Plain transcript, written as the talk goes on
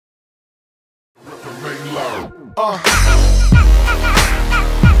What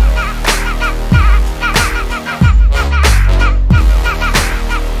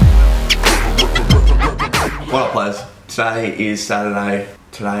up, players? Today is Saturday.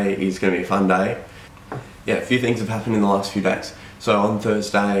 Today is going to be a fun day. Yeah, a few things have happened in the last few days. So on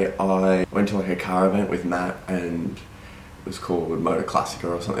Thursday I went to like a car event with Matt and it was called Motor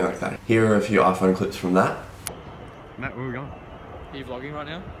Classica or something like that. Here are a few iPhone clips from that. Matt, where are we going? Are you vlogging right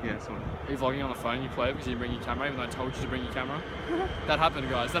now? Yeah, sort of. Are you vlogging on the phone? You play it because you bring your camera even though I told you to bring your camera? That happened,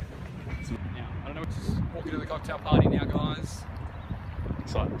 guys. Now, I don't know, we're just walking to the cocktail party now, guys.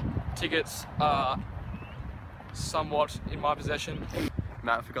 Excited. Tickets are somewhat in my possession.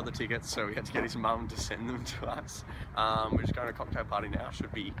 Matt forgot the tickets, so we had to get his mum to send them to us. We're just going to a cocktail party now.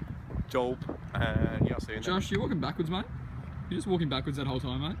 Should be dope. And yeah, I'll see you in there. Josh, you're walking backwards, mate? You're just walking backwards that whole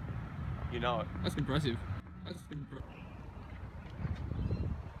time, mate? You know it. That's impressive. That's impressive.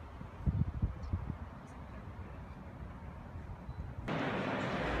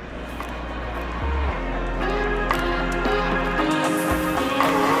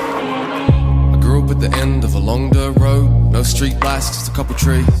 At the end of a long dirt road, no street lights, just a couple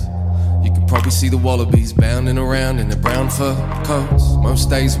trees. You can probably see the wallabies bounding around in their brown fur coats. Most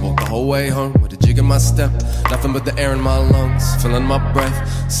days walk the whole way home with a jig in my step, nothing but the air in my lungs, feeling my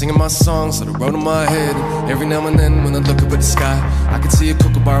breath, singing my songs to the road in my head. And every now and then when I look up at the sky, I can see a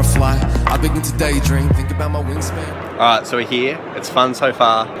kookaburra fly. I begin to daydream, think about my wingspan. Alright, so we're here. It's fun so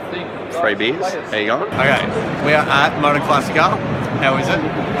far. 3 beers. There you go. Okay, we are at Motor Classica. How is it?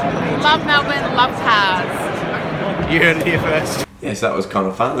 Love Melbourne, love cars. You heard it here first. Yeah, so that was kind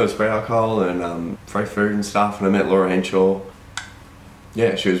of fun. There was free alcohol and free food and stuff, and I met Laura.henshaw.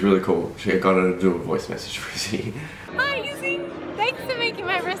 Yeah, she was really cool. She got her to do a voice message for Izzy. Hi Izzy, thanks for making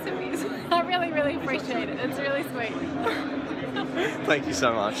my recipes. I really appreciate it. It's really sweet. Thank you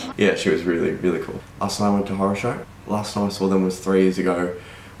so much. Yeah, she was really cool. Last night I went to Horrorshow. Last time I saw them was 3 years ago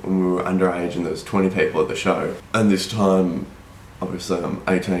when we were underage and there was 20 people at the show. And this time, obviously I'm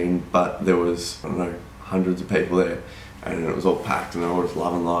 18, but there was, I don't know, hundreds of people there and it was all packed and they were all just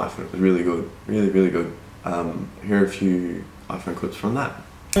loving life and it was really good, really good. Here are a few iPhone clips from that.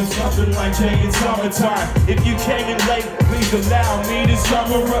 Something like Jay in summertime. If you came in late, please allow me to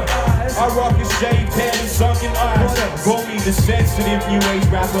summarize. I rock a shade, pad and sunken eyes. Call me the sensitive new age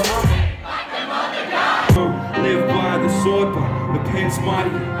rapper. Live by the sword, by the pen's mighty.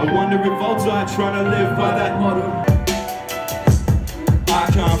 I wonder if Volta trying to live by that motto. I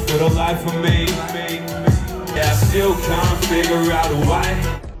can't for the life of me. Yeah, I still can't figure out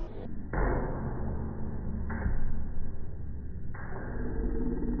why.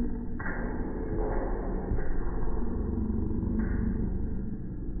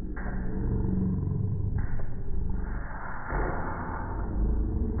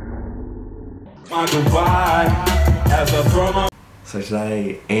 My goodbye as I throw my. So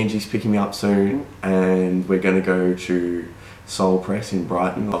today Angie's picking me up soon and we're going to go to Soul Press in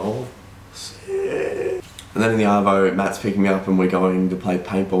Brighton. Oh, sick. And then in the Arvo, Matt's picking me up and we're going to play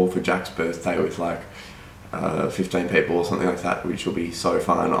paintball for Jack's birthday with like 15 people or something like that, which will be so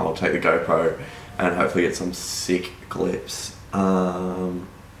fun. I'll take the GoPro and hopefully get some sick clips. Yeah,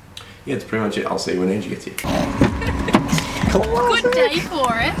 that's pretty much it. I'll see you when Angie gets here. Good day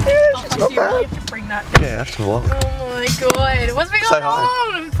for it. Yeah, Do you really have to bring that? Yeah, that's a lot. Oh my god. What's been going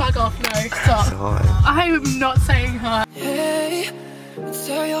on? Fuck off, no, stop. Say hi. I am not saying hi. Hey,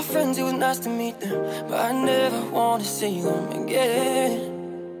 tell your friends it was nice to meet them, but I never want to see them again.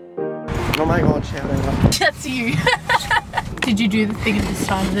 Oh my god, shout out. That's you. Did you do the thing at this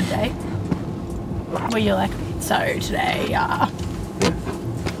time of the day? Where you're like, so today,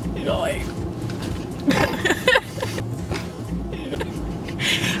 going.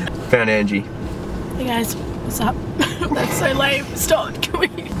 Found Angie. Hey guys, what's up? That's so lame. Stop, can we?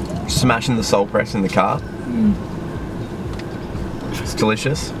 Smashing the Soul Press in the car. It's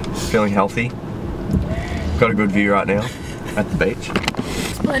delicious. Feeling healthy. Got a good view right now at the beach.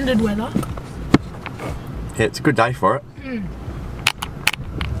 Splendid weather. Yeah, it's a good day for it.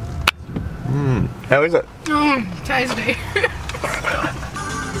 How is it? Tasty.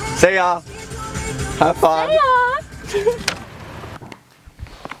 See ya! Have fun! See ya!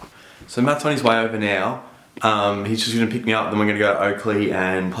 So Matt's on his way over now. He's just going to pick me up, then we're going to go to Oakley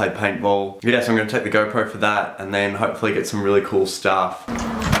and play paintball. Yeah, so I'm going to take the GoPro for that and then hopefully get some really cool stuff.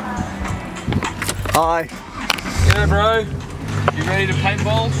 Hi! Yeah, bro. You ready to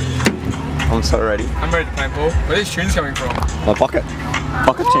paintball? I'm so ready. I'm ready to paintball. Where are these tunes coming from? My pocket.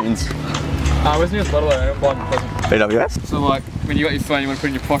 Pocket tunes. Where's the nearest bottle? I'm blind and present. BWS? So like, when you got your phone, you want to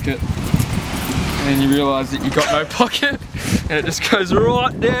put it in your pocket. and then you realise that you got no pocket, and it just goes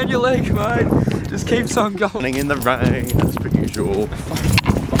right down your leg, mate. Just keeps on going. Running in the rain, as per usual.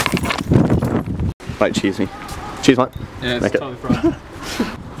 Mate, cheers me. Cheers, mate. Yeah, it's Make totally fine.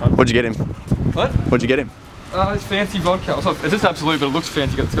 What'd you get him? What? What'd you get him? It's fancy vodka. It's just Absolute, but it looks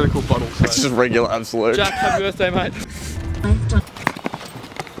fancy. It's got a cool bottle. So. It's just regular Absolute. Jack, happy birthday, mate.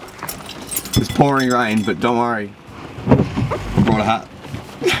 It's pouring rain, but don't worry. I brought a hat.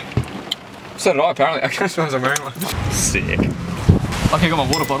 So did I, apparently. I guess I was wearing one. Sick. Okay, I got my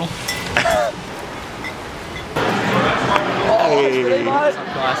water bottle. Hey. What's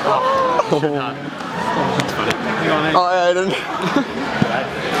up, guys? Hi, Aiden.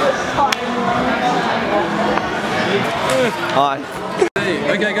 Hi.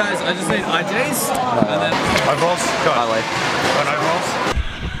 Okay, guys, I just need IDs. And then Overalls? Go. Hi, Lee. Got overalls?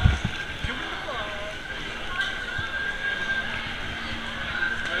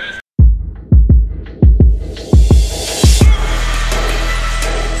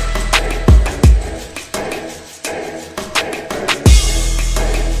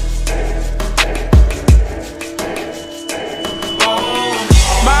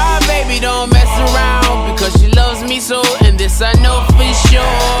 Don't mess around because she loves me so, and this I know for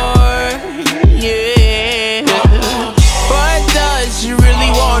sure. Yeah. But does she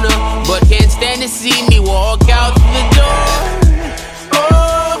really wanna? But can't stand to see me walk out the door.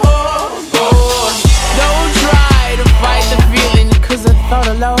 Oh. Don't try to fight the feeling, cause the thought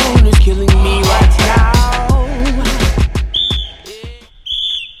alone is killing me right now.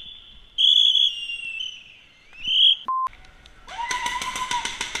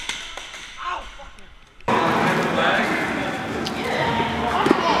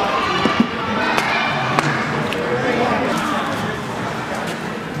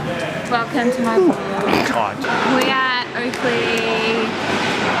 Welcome to my vlog. We are at Oakley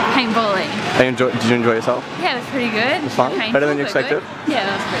paintballing. Did you enjoy yourself? Yeah, it was pretty good. It was fun? Better than you expected? Yeah,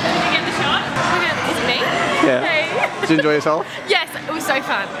 that was pretty good. Did you get the shot? Is it me? Yeah. Hey. Did you enjoy yourself? Yes, it was so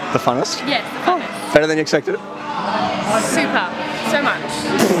fun. The funnest? Yes, the funnest. Better than you expected? Super. So much.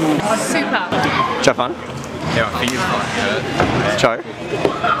 Super. Did you have fun? Yeah, my fingers quite hurt. Joe?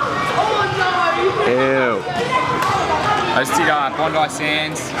 Oh no! Ew. I just did Bondi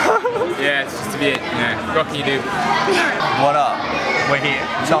Sands. Yeah, it's just a bit, you know, what can you do? What up? We're here.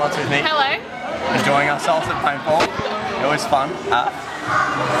 Charlotte's with me. Hello. Enjoying ourselves at paintball. It was fun.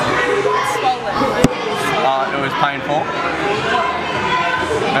 Swollen. It was painful.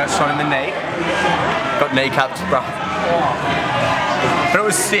 Shot in the knee. Got kneecapped, bro. But it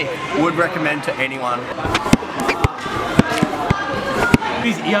was sick. Would recommend to anyone.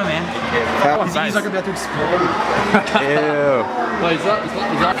 His ear, man. His ear's like about to explode. Ew. Wait, is that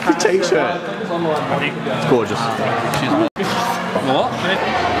The t-shirt. It's gorgeous. what?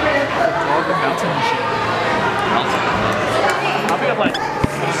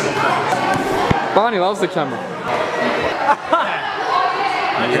 Barney loves the camera.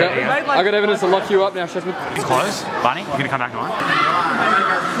 I got evidence to lock you up now, Chesman. It's close. Barney, you gonna come back tonight?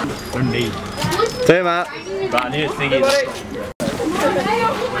 Don't need. See you, Matt. Barney, the thing is.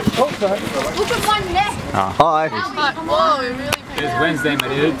 Look at my neck. Hi. Whoa, it really It's Wednesday, my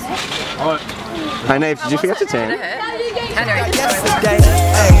dudes. Alright. Hey, Nave, did you forget to tan? Yesterday,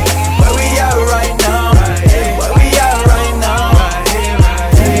 where we are right now, where we are right now.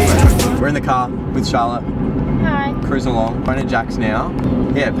 We're in the car with Charlotte. Hi. Cruising along. Going to Jack's now.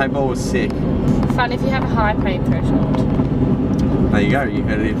 Yeah, paintball was sick. Fun if you have a high pain threshold. There you go, you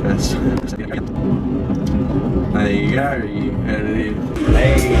heard it here first. There you go, you heard it here.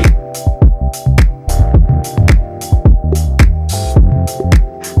 Hey.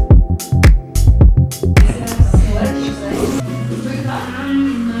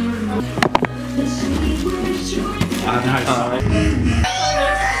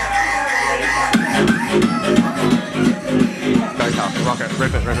 Rocket,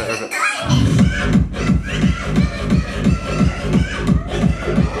 rip it, rip it, rip it.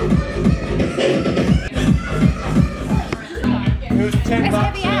 It was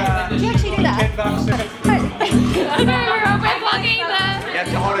 $10. Did you actually do that? I know, we're vlogging there. You have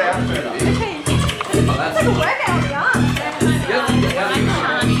to hold it out further. It's like a workout, yeah.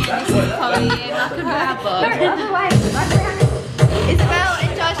 Isabel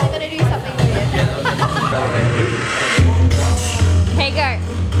and Josh are gonna do something weird. Okay, go.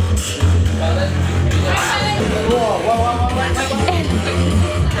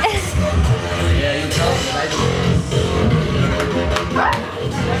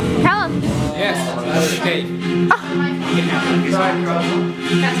 Callum. Yes, okay.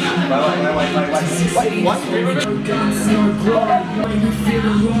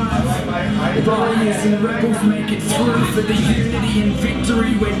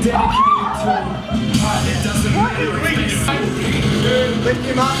 Lift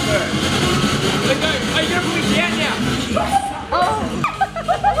him up first. Let go. Are you gonna put me down now? Oh,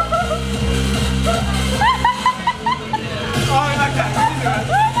 okay.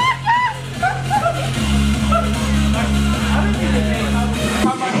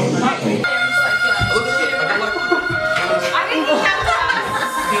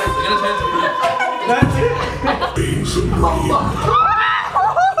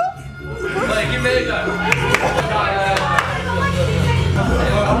 Give me a go.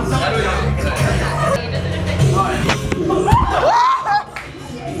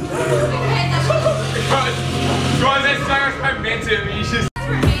 Guys, that's so much momentum. You should.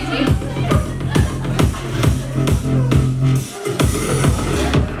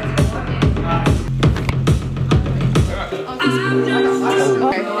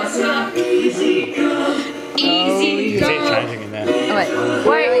 Easy go. Is it changing in there? Oh,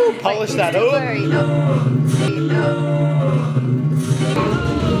 wait. Polish that up.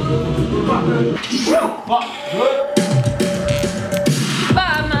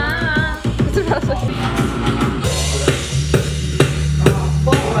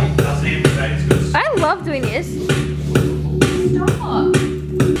 I love doing this. Stop.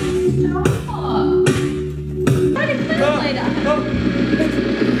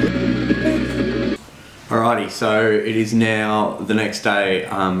 Alrighty, so it is now the next day.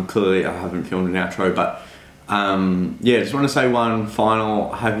 Clearly I haven't filmed an outro, but yeah, just want to say one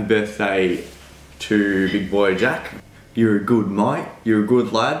final happy birthday to big boy Jack. You're a good mate, you're a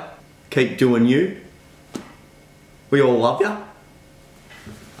good lad, keep doing you. We all love you.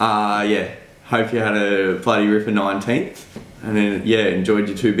 Yeah, hope you had a bloody ripper 19th. And then, yeah, enjoyed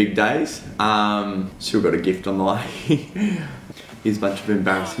your 2 big days. Still got a gift on the way. Here's a bunch of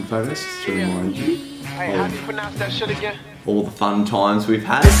embarrassing photos just to remind you. Hey, how do you pronounce that shit again? All the fun times we've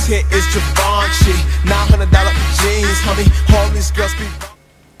had. This hit is Givenchy, $900 jeans, homie, all these girls be...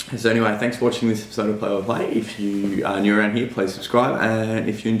 So anyway, thanks for watching this episode of Play by Play. If you are new around here, please subscribe. And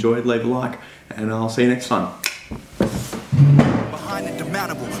if you enjoyed, leave a like. And I'll see you next time.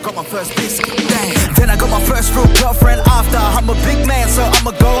 Got my first biscuit, then I got my first real girlfriend after. I'm a big man, so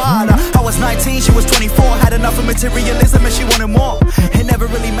I'ma go harder. I was 19, she was 24, had enough of materialism and she wanted more. It never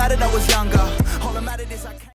really mattered, I was younger.